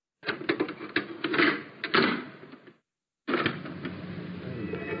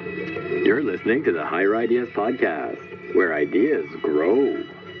You're listening to the Higher Ideas Podcast, where ideas grow.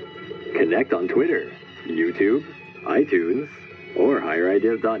 Connect on Twitter, YouTube, iTunes, or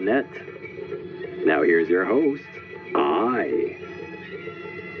higherideas.net. Now here's your host,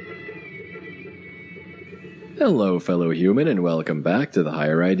 Hello, fellow human, and welcome back to the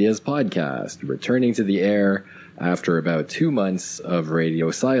Higher Ideas Podcast, returning to the air after about 2 months of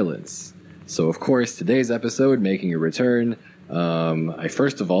radio silence. So, of course, today's episode making a return, I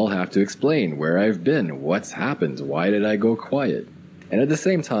first of all have to explain where I've been, what's happened, why did I go quiet? And at the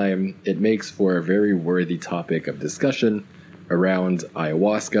same time, it makes for a very worthy topic of discussion around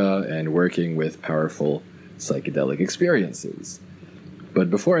ayahuasca and working with powerful psychedelic experiences. But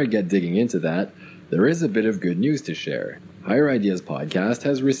before I get digging into that, there is a bit of good news to share. Higher Ideas Podcast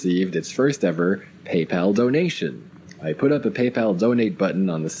has received its first ever PayPal donation. I put up a PayPal donate button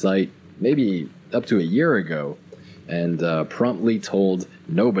on the site maybe up to a year ago and promptly told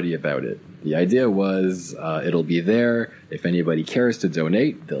nobody about it. The idea was it'll be there. If anybody cares to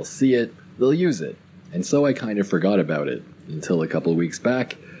donate, they'll see it, they'll use it. And so I kind of forgot about it until a couple weeks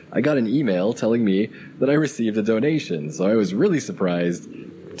back. I got an email telling me that I received a donation, so I was really surprised.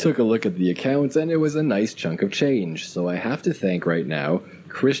 Took a look at the account, and it was a nice chunk of change. So I have to thank right now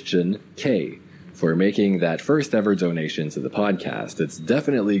Christian K for making that first ever donation to the podcast. It's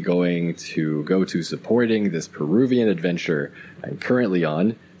definitely going to go to supporting this Peruvian adventure I'm currently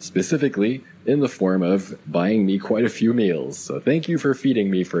on, specifically in the form of buying me quite a few meals. So thank you for feeding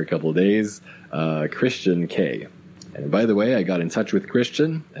me for a couple days, Christian K. And by the way, I got in touch with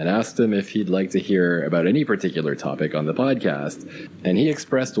Christian and asked him if he'd like to hear about any particular topic on the podcast. And he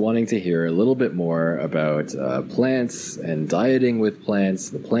expressed wanting to hear a little bit more about plants and dieting with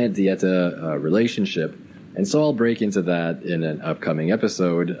plants, the plant-dieta relationship. And so I'll break into that in an upcoming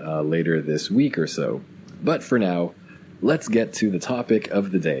episode later this week or so. But for now, let's get to the topic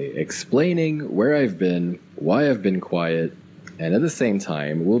of the day, explaining where I've been, why I've been quiet, and at the same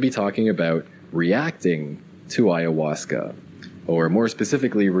time, we'll be talking about reacting to ayahuasca, or more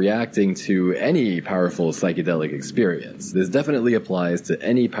specifically, reacting to any powerful psychedelic experience. This definitely applies to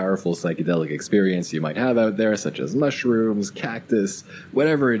any powerful psychedelic experience you might have out there, such as mushrooms, cactus,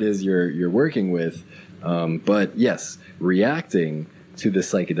 whatever it is you're working with. But yes, reacting to the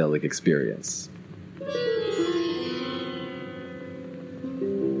psychedelic experience.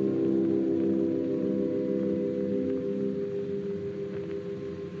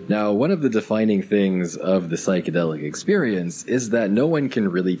 Now, one of the defining things of the psychedelic experience is that no one can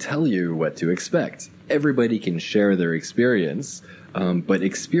really tell you what to expect. Everybody can share their experience, but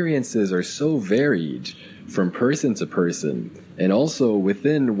experiences are so varied from person to person. And also,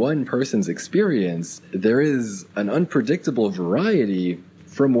 within one person's experience, there is an unpredictable variety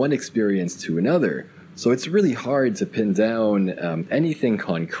from one experience to another. So it's really hard to pin down anything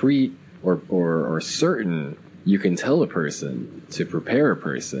concrete or certain you can tell a person to prepare a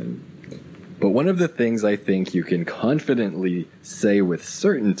person. But one of the things I think you can confidently say with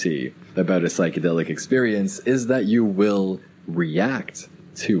certainty about a psychedelic experience is that you will react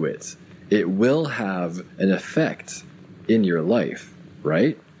to it. It will have an effect in your life,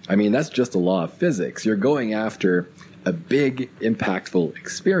 right? I mean, that's just a law of physics. You're going after a big, impactful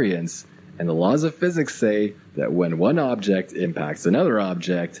experience, and the laws of physics say that when one object impacts another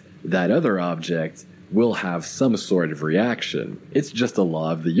object, that other object will have some sort of reaction. It's just a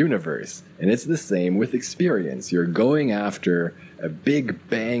law of the universe. And it's the same with experience. You're going after a big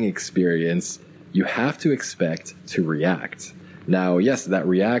bang experience. You have to expect to react. Now, yes, that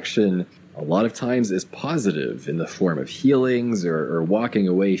reaction a lot of times is positive in the form of healings or walking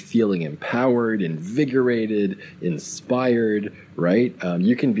away feeling empowered, invigorated, inspired, right?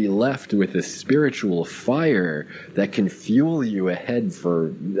 You can be left with a spiritual fire that can fuel you ahead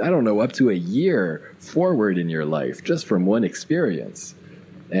for, up to a year forward in your life just from one experience.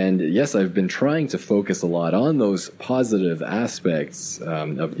 And yes, I've been trying to focus a lot on those positive aspects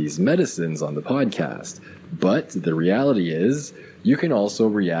of these medicines on the podcast. But the reality is, you can also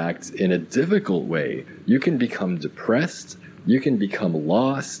react in a difficult way. You can become depressed. You can become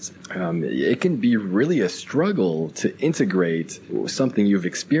lost. It can be really a struggle to integrate something you've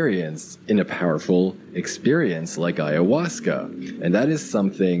experienced in a powerful experience like ayahuasca. And that is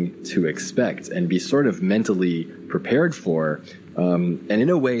something to expect and be sort of mentally prepared for, and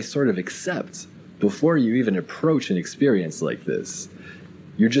in a way sort of accept before you even approach an experience like this.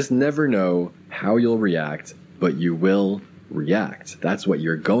 You just never know how you'll react, but you will react. That's what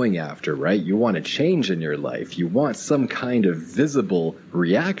you're going after, right? You want a change in your life. You want some kind of visible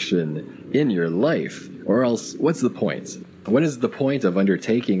reaction in your life. Or else, what's the point? What is the point of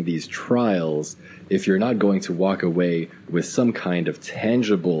undertaking these trials if you're not going to walk away with some kind of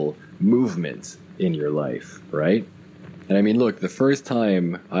tangible movement in your life, right? And I mean, look, the first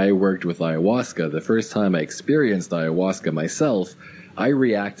time I worked with ayahuasca, the first time I experienced ayahuasca myself, I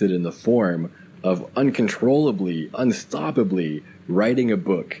reacted in the form of uncontrollably, unstoppably writing a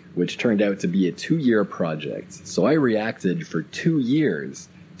book, which turned out to be a 2-year project. So I reacted for 2 years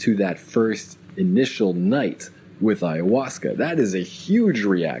to that first initial night with ayahuasca. That is a huge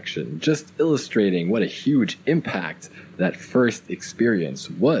reaction, just illustrating what a huge impact that first experience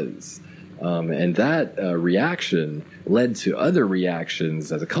was. And that reaction led to other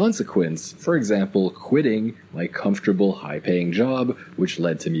reactions as a consequence. For example, quitting my comfortable, high-paying job, which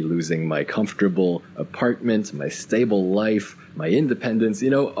led to me losing my comfortable apartment, my stable life, my independence.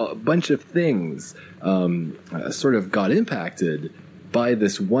 A bunch of things sort of got impacted by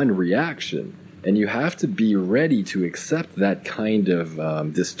this one reaction. And you have to be ready to accept that kind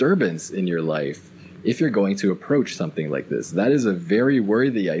of disturbance in your life if you're going to approach something like this. That is a very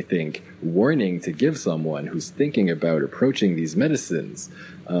worthy, I think, warning to give someone who's thinking about approaching these medicines.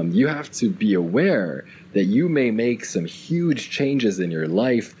 You have to be aware that you may make some huge changes in your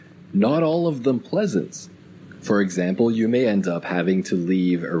life, not all of them pleasant. For example, you may end up having to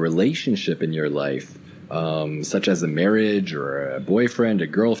leave a relationship in your life, such as a marriage or a boyfriend, a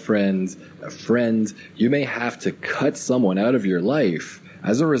girlfriend, a friend. You may have to cut someone out of your life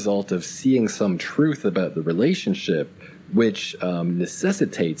as a result of seeing some truth about the relationship, which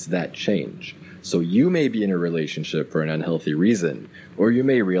necessitates that change. So you may be in a relationship for an unhealthy reason, or you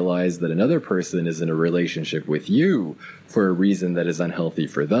may realize that another person is in a relationship with you for a reason that is unhealthy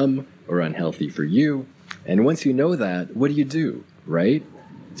for them or unhealthy for you. And once you know that, what do, right?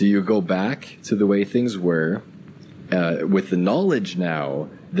 Do you go back to the way things were with the knowledge now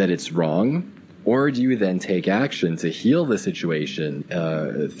that it's wrong? Or do you then take action to heal the situation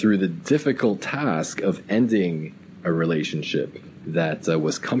through the difficult task of ending a relationship that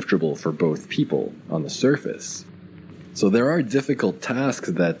was comfortable for both people on the surface? So there are difficult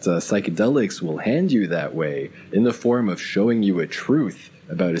tasks that psychedelics will hand you that way, in the form of showing you a truth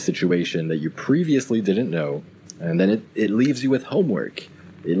about a situation that you previously didn't know, and then it leaves you with homework.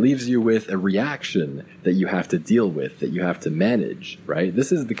 It leaves you with a reaction that you have to deal with, that you have to manage, right?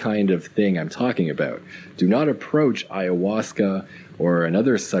 This is the kind of thing I'm talking about. Do not approach ayahuasca or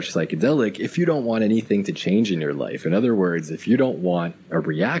another such psychedelic if you don't want anything to change in your life. In other words, if you don't want a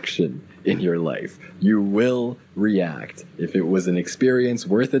reaction in your life, you will react. If it was an experience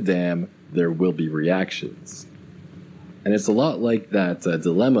worth a damn, there will be reactions. And it's a lot like that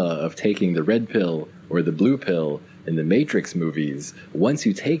dilemma of taking the red pill or the blue pill in the Matrix movies. Once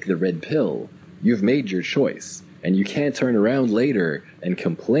you take the red pill, you've made your choice, and you can't turn around later and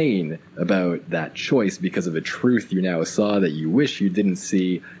complain about that choice because of a truth you now saw that you wish you didn't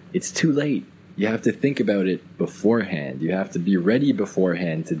see. It's too late. You have to think about it beforehand. You have to be ready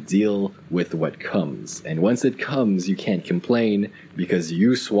beforehand to deal with what comes. And once it comes, you can't complain because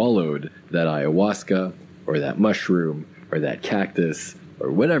you swallowed that ayahuasca or that mushroom or that cactus or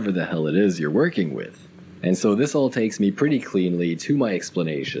whatever the hell it is you're working with. And so this all takes me pretty cleanly to my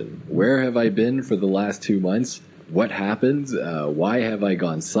explanation. Where have I been for the last 2 months? What happened? Why have I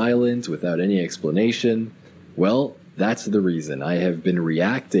gone silent without any explanation? Well, that's the reason. I have been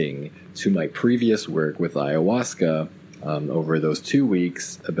reacting to my previous work with ayahuasca over those 2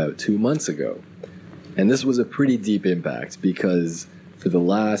 weeks about 2 months ago. And this was a pretty deep impact because for the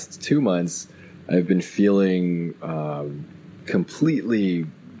last 2 months, I've been feeling completely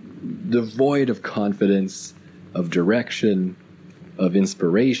devoid of confidence, of direction, of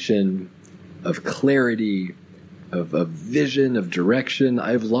inspiration, of clarity, of vision, of direction.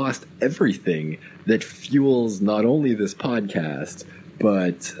 I've lost everything that fuels not only this podcast,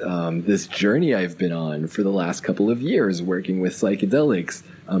 but this journey I've been on for the last couple of years working with psychedelics.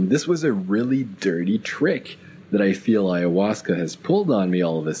 This was a really dirty trick that I feel ayahuasca has pulled on me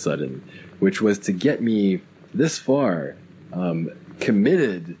all of a sudden, which was to get me this far,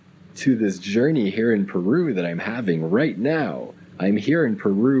 committed to this journey here in Peru that I'm having right now. I'm here in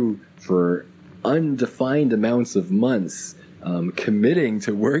Peru for undefined amounts of months, committing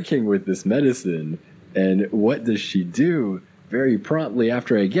to working with this medicine. And what does she do very promptly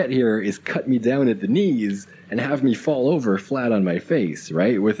after I get here is cut me down at the knees and have me fall over flat on my face,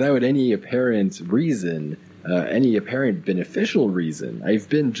 right? Without any apparent reason, any apparent beneficial reason. I've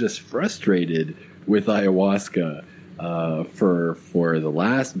been just frustrated with ayahuasca for the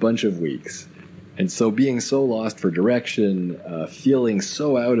last bunch of weeks. And so being so lost for direction, feeling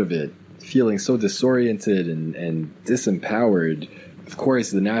so out of it, feeling so disoriented and disempowered, of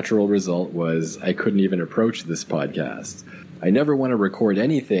course, the natural result was I couldn't even approach this podcast. I never want to record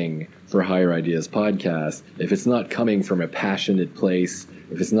anything for Higher Ideas Podcast if it's not coming from a passionate place,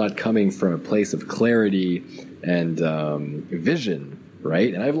 if it's not coming from a place of clarity and vision,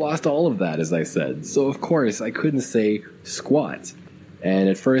 right? And I've lost all of that, as I said. So, of course, I couldn't say squat. And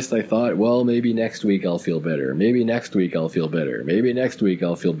at first I thought, well, maybe next week I'll feel better. Maybe next week I'll feel better. Maybe next week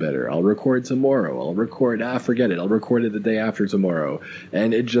I'll feel better. I'll record tomorrow. Forget it. I'll record it the day after tomorrow.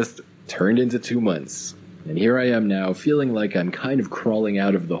 And it just turned into 2 months. And here I am now feeling like I'm kind of crawling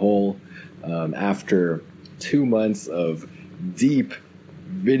out of the hole after 2 months of deep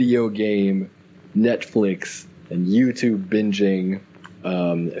video game, Netflix, and YouTube binging,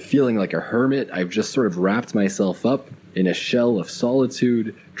 feeling like a hermit. I've just sort of wrapped myself up in a shell of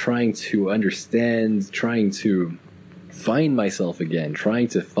solitude, trying to understand, trying to find myself again, trying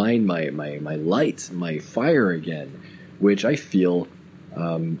to find my light, my fire again, which I feel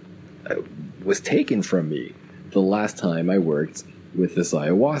was taken from me the last time I worked with this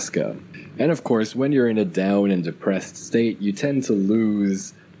ayahuasca. And of course, when you're in a down and depressed state, you tend to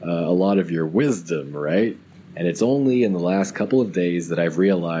lose a lot of your wisdom, right? And it's only in the last couple of days that I've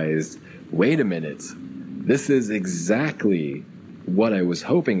realized, wait a minute, this is exactly what I was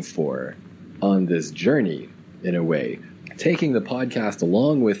hoping for on this journey, in a way. Taking the podcast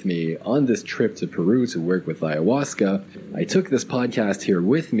along with me on this trip to Peru to work with ayahuasca, I took this podcast here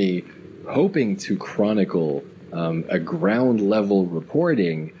with me, hoping to chronicle a ground level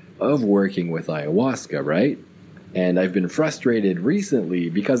reporting of working with ayahuasca, right? And I've been frustrated recently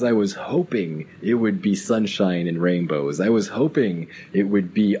because I was hoping it would be sunshine and rainbows. I was hoping it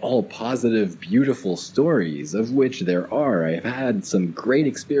would be all positive, beautiful stories, of which there are. I've had some great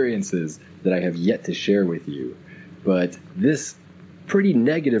experiences that I have yet to share with you. But this pretty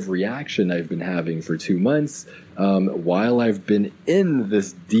negative reaction I've been having for 2 months, while I've been in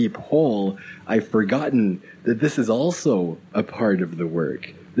this deep hole, I've forgotten that this is also a part of the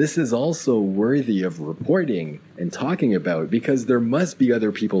work. This is also worthy of reporting and talking about, because there must be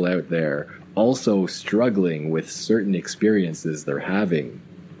other people out there also struggling with certain experiences they're having.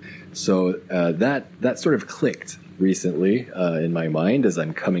 So that sort of clicked recently in my mind as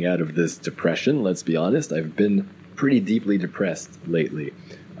I'm coming out of this depression. Let's be honest, I've been pretty deeply depressed lately.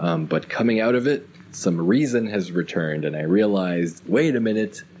 But coming out of it, some reason has returned, and I realized, wait a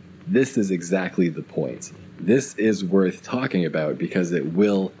minute, this is exactly the point. This is worth talking about because it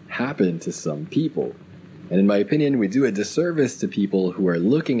will happen to some people. And in my opinion, we do a disservice to people who are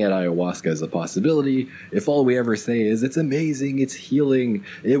looking at ayahuasca as a possibility if all we ever say is, it's amazing, it's healing,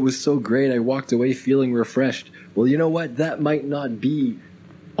 it was so great, I walked away feeling refreshed. Well, you know what? That might not be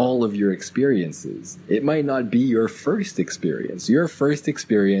all of your experiences. It might not be your first experience. Your first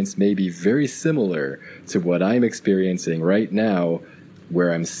experience may be very similar to what I'm experiencing right now,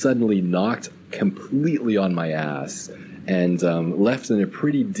 where I'm suddenly knocked completely on my ass and left in a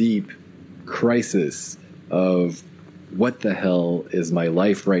pretty deep crisis of what the hell is my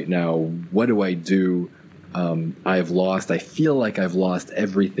life right now? What do I do? I feel like I've lost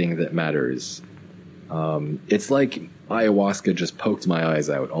everything that matters. It's like ayahuasca just poked my eyes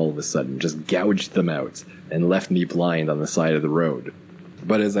out all of a sudden, just gouged them out and left me blind on the side of the road.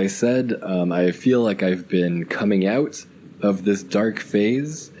 But as I said, I feel like I've been coming out of this dark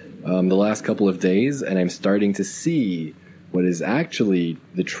phase the last couple of days, and I'm starting to see what is actually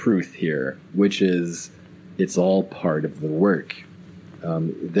the truth here, which is it's all part of the work.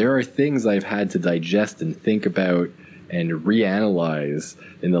 There are things I've had to digest and think about and reanalyze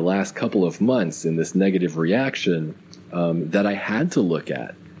in the last couple of months in this negative reaction that I had to look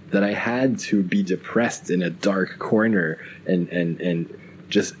at, that I had to be depressed in a dark corner and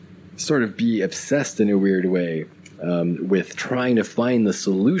just sort of be obsessed in a weird way with trying to find the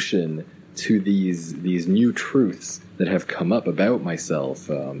solution to these new truths that have come up about myself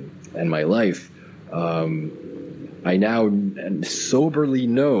and my life. I now soberly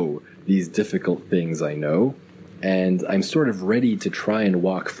know these difficult things I know, and I'm sort of ready to try and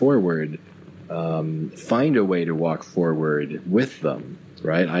walk forward, find a way to walk forward with them,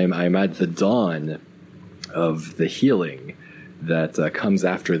 right? I'm at the dawn of the healing that comes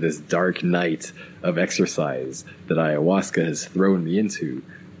after this dark night of exercise that ayahuasca has thrown me into.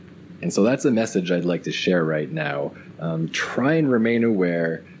 And so that's a message I'd like to share right now. Try and remain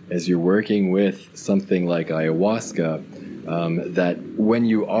aware as you're working with something like ayahuasca, that when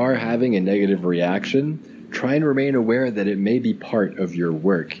you are having a negative reaction, try and remain aware that it may be part of your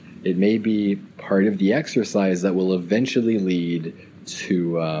work. It may be part of the exercise that will eventually lead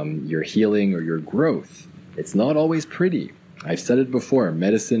to your healing or your growth. It's not always pretty. I've said it before,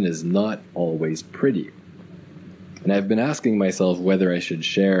 medicine is not always pretty. And I've been asking myself whether I should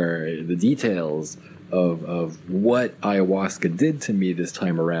share the details of what ayahuasca did to me this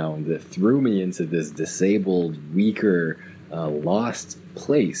time around that threw me into this disabled, weaker, lost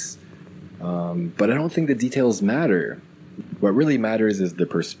place. But I don't think the details matter. What really matters is the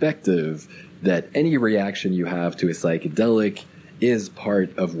perspective that any reaction you have to a psychedelic is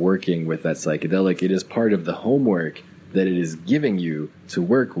part of working with that psychedelic. It is part of the homework that it is giving you to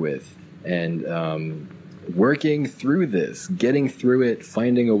work with. And working through this, getting through it,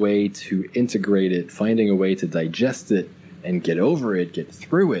 finding a way to integrate it, finding a way to digest it and get over it, get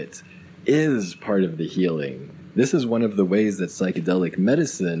through it, is part of the healing. This is one of the ways that psychedelic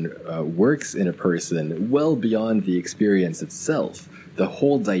medicine works in a person well beyond the experience itself. The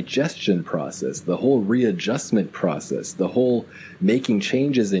whole digestion process, the whole readjustment process, the whole making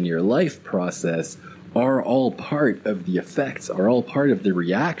changes in your life process are all part of the effects, are all part of the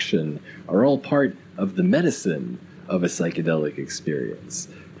reaction, are all part of the medicine of a psychedelic experience.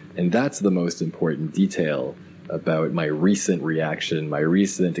 And that's the most important detail about my recent reaction, my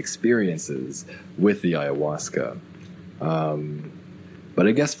recent experiences with the ayahuasca. But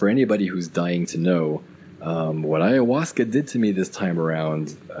I guess for anybody who's dying to know, what ayahuasca did to me this time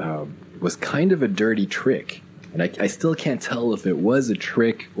around was kind of a dirty trick. And I still can't tell if it was a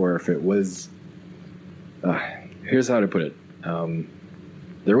trick or if it was... here's how to put it.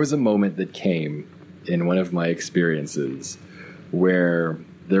 There was a moment that came in one of my experiences where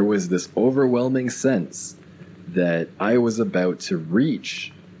there was this overwhelming sense that I was about to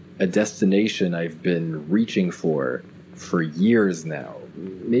reach a destination I've been reaching for years now.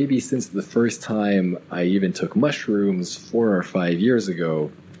 Maybe since the first time I even took mushrooms 4 or 5 years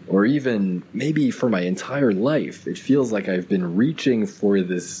ago, or even maybe for my entire life. It feels like I've been reaching for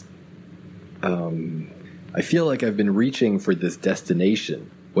this... I feel like I've been reaching for this destination.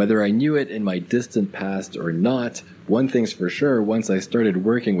 Whether I knew it in my distant past or not, one thing's for sure, once I started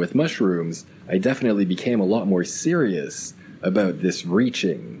working with mushrooms, I definitely became a lot more serious about this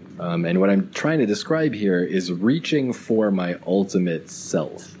reaching. And what I'm trying to describe here is reaching for my ultimate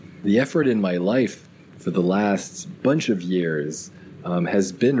self. The effort in my life for the last bunch of years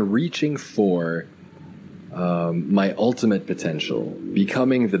has been reaching for my ultimate potential,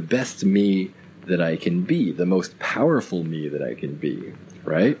 becoming the best me that I can be, the most powerful me that I can be,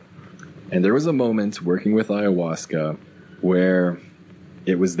 right? And there was a moment working with ayahuasca where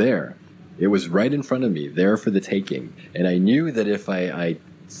it was there. It was right in front of me, there for the taking. And I knew that if I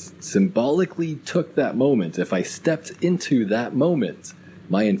symbolically took that moment, if I stepped into that moment,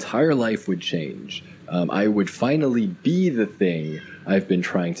 my entire life would change. I would finally be the thing I've been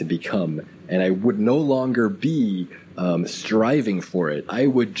trying to become, and I would no longer be striving for it. I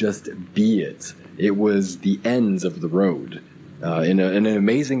would just be it. It was the ends of the road in an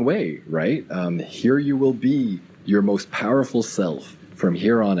amazing way, right? Here you will be your most powerful self from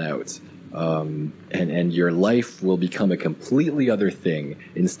here on out. And your life will become a completely other thing.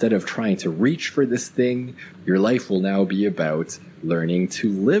 Instead of trying to reach for this thing, your life will now be about learning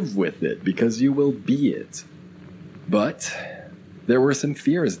to live with it, because you will be it. But there were some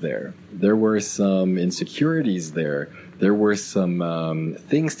fears there. There were some insecurities there. There were some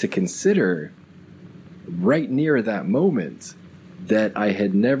things to consider right near that moment that I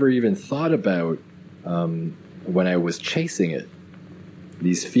had never even thought about when I was chasing it.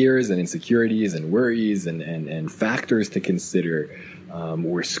 These fears and insecurities and worries and factors to consider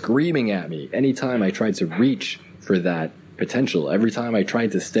were screaming at me anytime I tried to reach for that potential. Every time I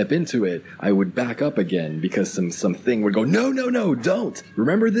tried to step into it, I would back up again because something would go, no, don't.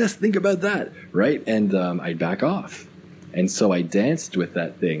 Remember this, think about that, right? And I'd back off. And so I danced with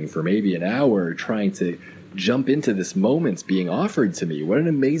that thing for maybe an hour, trying to jump into this moment being offered to me. What an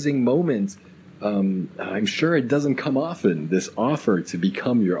amazing moment. I'm sure it doesn't come often, this offer to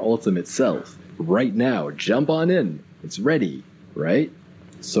become your ultimate self. Right now, jump on in. It's ready, right?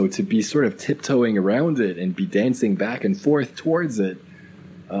 So to be sort of tiptoeing around it and be dancing back and forth towards it,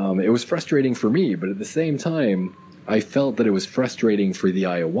 it was frustrating for me. But at the same time, I felt that it was frustrating for the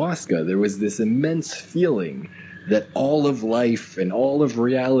ayahuasca. There was this immense feeling that all of life and all of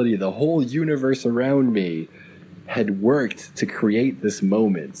reality, the whole universe around me, had worked to create this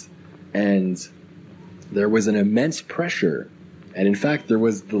moment. And there was an immense pressure. And in fact, there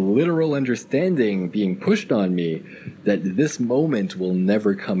was the literal understanding being pushed on me that this moment will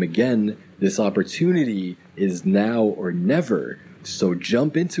never come again. This opportunity is now or never. So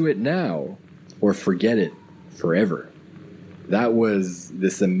jump into it now or forget it forever. That was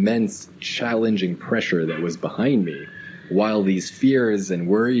this immense, challenging pressure that was behind me, while these fears and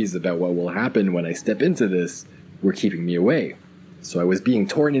worries about what will happen when I step into this were keeping me away. So I was being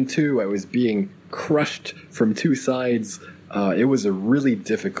torn in two. I was being crushed from two sides. It was a really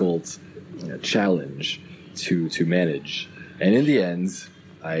difficult challenge to manage. And in the end,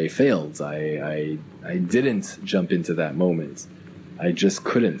 I failed. I didn't jump into that moment. I just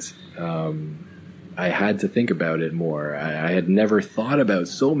couldn't. I had to think about it more. I had never thought about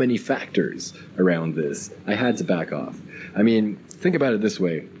so many factors around this. I had to back off. I mean, think about it this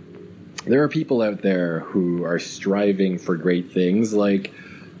way. There are people out there who are striving for great things, like,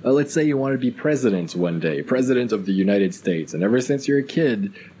 let's say you want to be president one day, president of the United States, and ever since you're a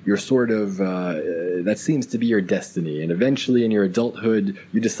kid, you're sort of, that seems to be your destiny, and eventually in your adulthood,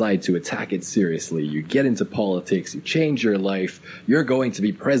 you decide to attack it seriously. You get into politics, you change your life, you're going to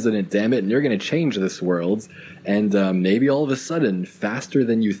be president, damn it, and you're going to change this world, and maybe all of a sudden, faster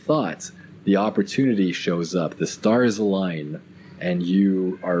than you thought, the opportunity shows up, the stars align, and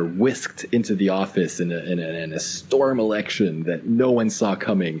you are whisked into the office in a storm election that no one saw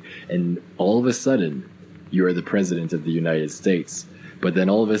coming, and all of a sudden, you are the president of the United States. But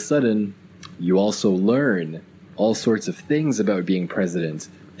then all of a sudden, you also learn all sorts of things about being president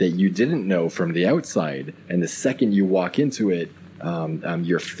that you didn't know from the outside, and the second you walk into it,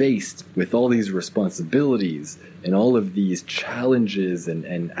 you're faced with all these responsibilities and all of these challenges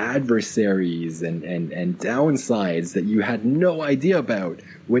and adversaries and downsides that you had no idea about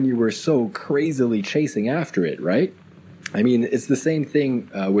when you were so crazily chasing after it, right? I mean, it's the same thing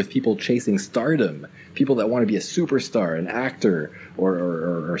with people chasing stardom, people that want to be a superstar, an actor,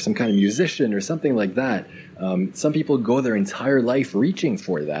 or some kind of musician or something like that. Some people go their entire life reaching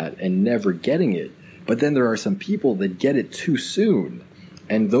for that and never getting it. But then there are some people that get it too soon.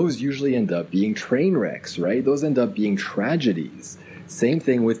 And those usually end up being train wrecks, right? Those end up being tragedies. Same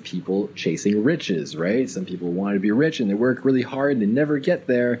thing with people chasing riches, right? Some people want to be rich and they work really hard and they never get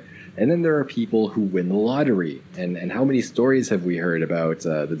there. And then there are people who win the lottery. And how many stories have we heard about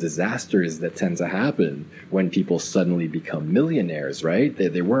the disasters that tend to happen when people suddenly become millionaires, right?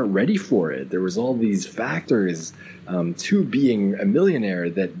 They weren't ready for it. There was all these factors to being a millionaire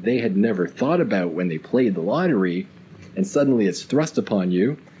that they had never thought about when they played the lottery. And suddenly it's thrust upon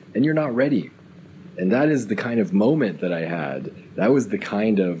you and you're not ready. And that is the kind of moment that I had. That was the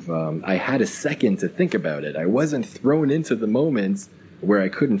kind of, I had a second to think about it. I wasn't thrown into the moment where I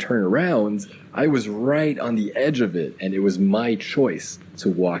couldn't turn around. I was right on the edge of it, and it was my choice to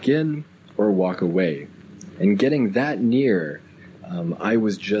walk in or walk away. And getting that near, I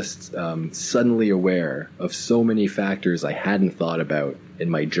was just suddenly aware of so many factors I hadn't thought about in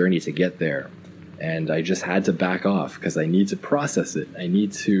my journey to get there. And I just had to back off because I need to process it. I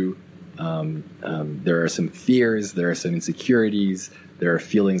need to, there are some fears, there are some insecurities, there are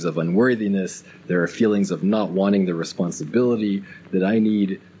feelings of unworthiness, there are feelings of not wanting the responsibility that I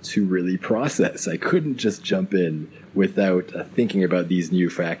need to really process. I couldn't just jump in without thinking about these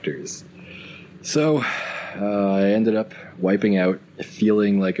new factors. So I ended up wiping out,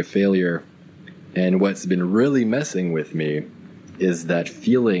 feeling like a failure. And what's been really messing with me is that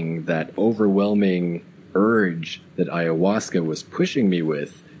feeling, that overwhelming urge that ayahuasca was pushing me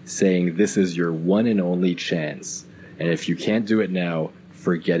with, saying this is your one and only chance. And if you can't do it now,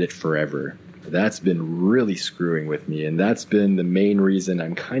 forget it forever. That's been really screwing with me, and that's been the main reason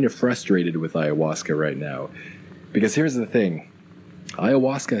I'm kind of frustrated with ayahuasca right now. Because here's the thing.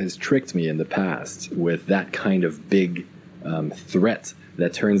 Ayahuasca has tricked me in the past with that kind of big threat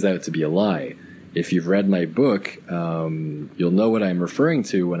that turns out to be a lie. If you've read my book, you'll know what I'm referring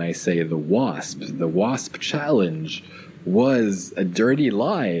to when I say the WASP. The WASP challenge was a dirty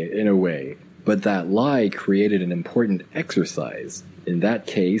lie in a way, but that lie created an important exercise. In that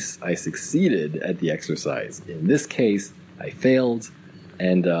case, I succeeded at the exercise. In this case, I failed,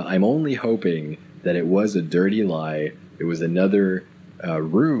 and I'm only hoping that it was a dirty lie. It was another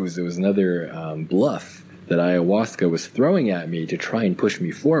ruse. It was another bluff that ayahuasca was throwing at me to try and push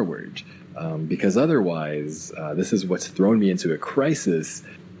me forward. Because otherwise, this is what's thrown me into a crisis.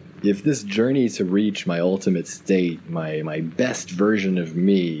 If this journey to reach my ultimate state, my best version of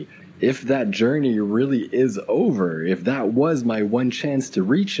me, if that journey really is over, if that was my one chance to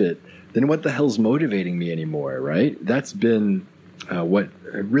reach it, then what the hell's motivating me anymore, right? That's been what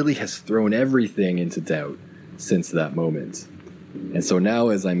really has thrown everything into doubt since that moment. And so now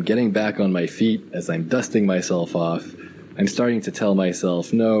as I'm getting back on my feet, as I'm dusting myself off, I'm starting to tell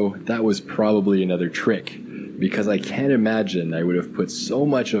myself, no, that was probably another trick, because I can't imagine I would have put so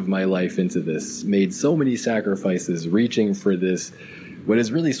much of my life into this, made so many sacrifices, reaching for this, what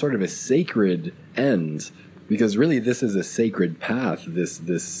is really sort of a sacred end, because really this is a sacred path,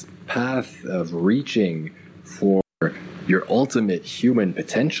 this path of reaching for your ultimate human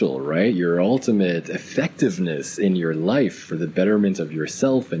potential, right? Your ultimate effectiveness in your life for the betterment of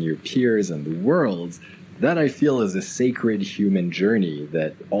yourself and your peers and the world. That I feel is a sacred human journey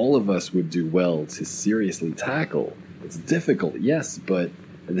that all of us would do well to seriously tackle. It's difficult, yes, but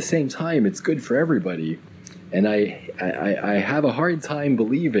at the same time, it's good for everybody. And I have a hard time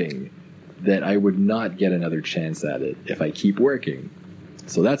believing that I would not get another chance at it if I keep working.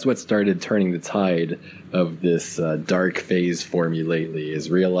 So that's what started turning the tide of this dark phase for me lately,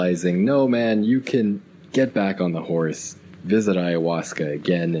 is realizing, no, man, you can get back on the horse, visit ayahuasca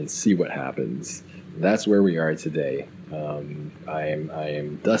again, and see what happens. That's where we are today. I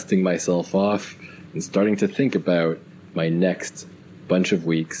am dusting myself off and starting to think about my next bunch of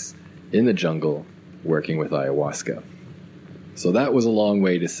weeks in the jungle working with ayahuasca. So that was a long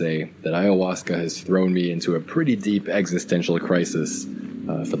way to say that ayahuasca has thrown me into a pretty deep existential crisis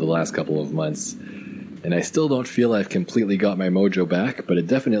for the last couple of months. And I still don't feel I've completely got my mojo back, but it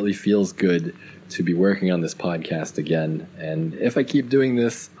definitely feels good to be working on this podcast again. And if I keep doing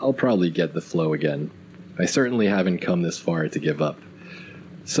this, I'll probably get the flow again. I certainly haven't come this far to give up.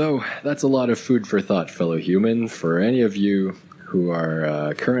 So that's a lot of food for thought, fellow human. For any of you who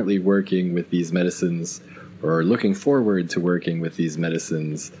are currently working with these medicines or looking forward to working with these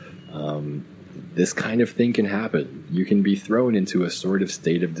medicines, this kind of thing can happen. You can be thrown into a sort of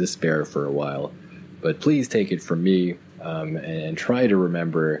state of despair for a while. But please take it from me and try to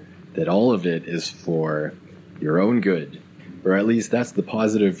remember that all of it is for your own good. Or at least that's the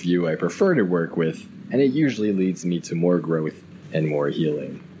positive view I prefer to work with, and it usually leads me to more growth and more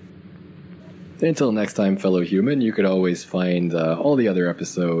healing. Until next time, fellow human, you could always find all the other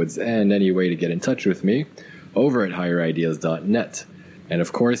episodes and any way to get in touch with me over at higherideas.net. And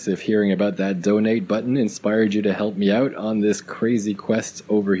of course, if hearing about that donate button inspired you to help me out on this crazy quest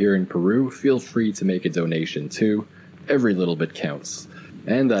over here in Peru, feel free to make a donation too. Every little bit counts.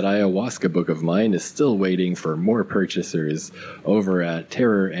 And that ayahuasca book of mine is still waiting for more purchasers over at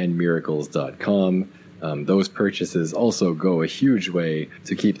terrorandmiracles.com. Those purchases also go a huge way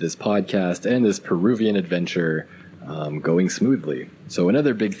to keep this podcast and this Peruvian adventure going smoothly. So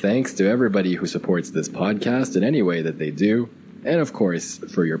another big thanks to everybody who supports this podcast in any way that they do. And of course,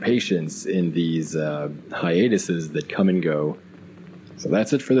 for your patience in these hiatuses that come and go. So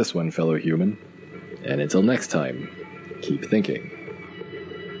that's it for this one, fellow human. And until next time, keep thinking.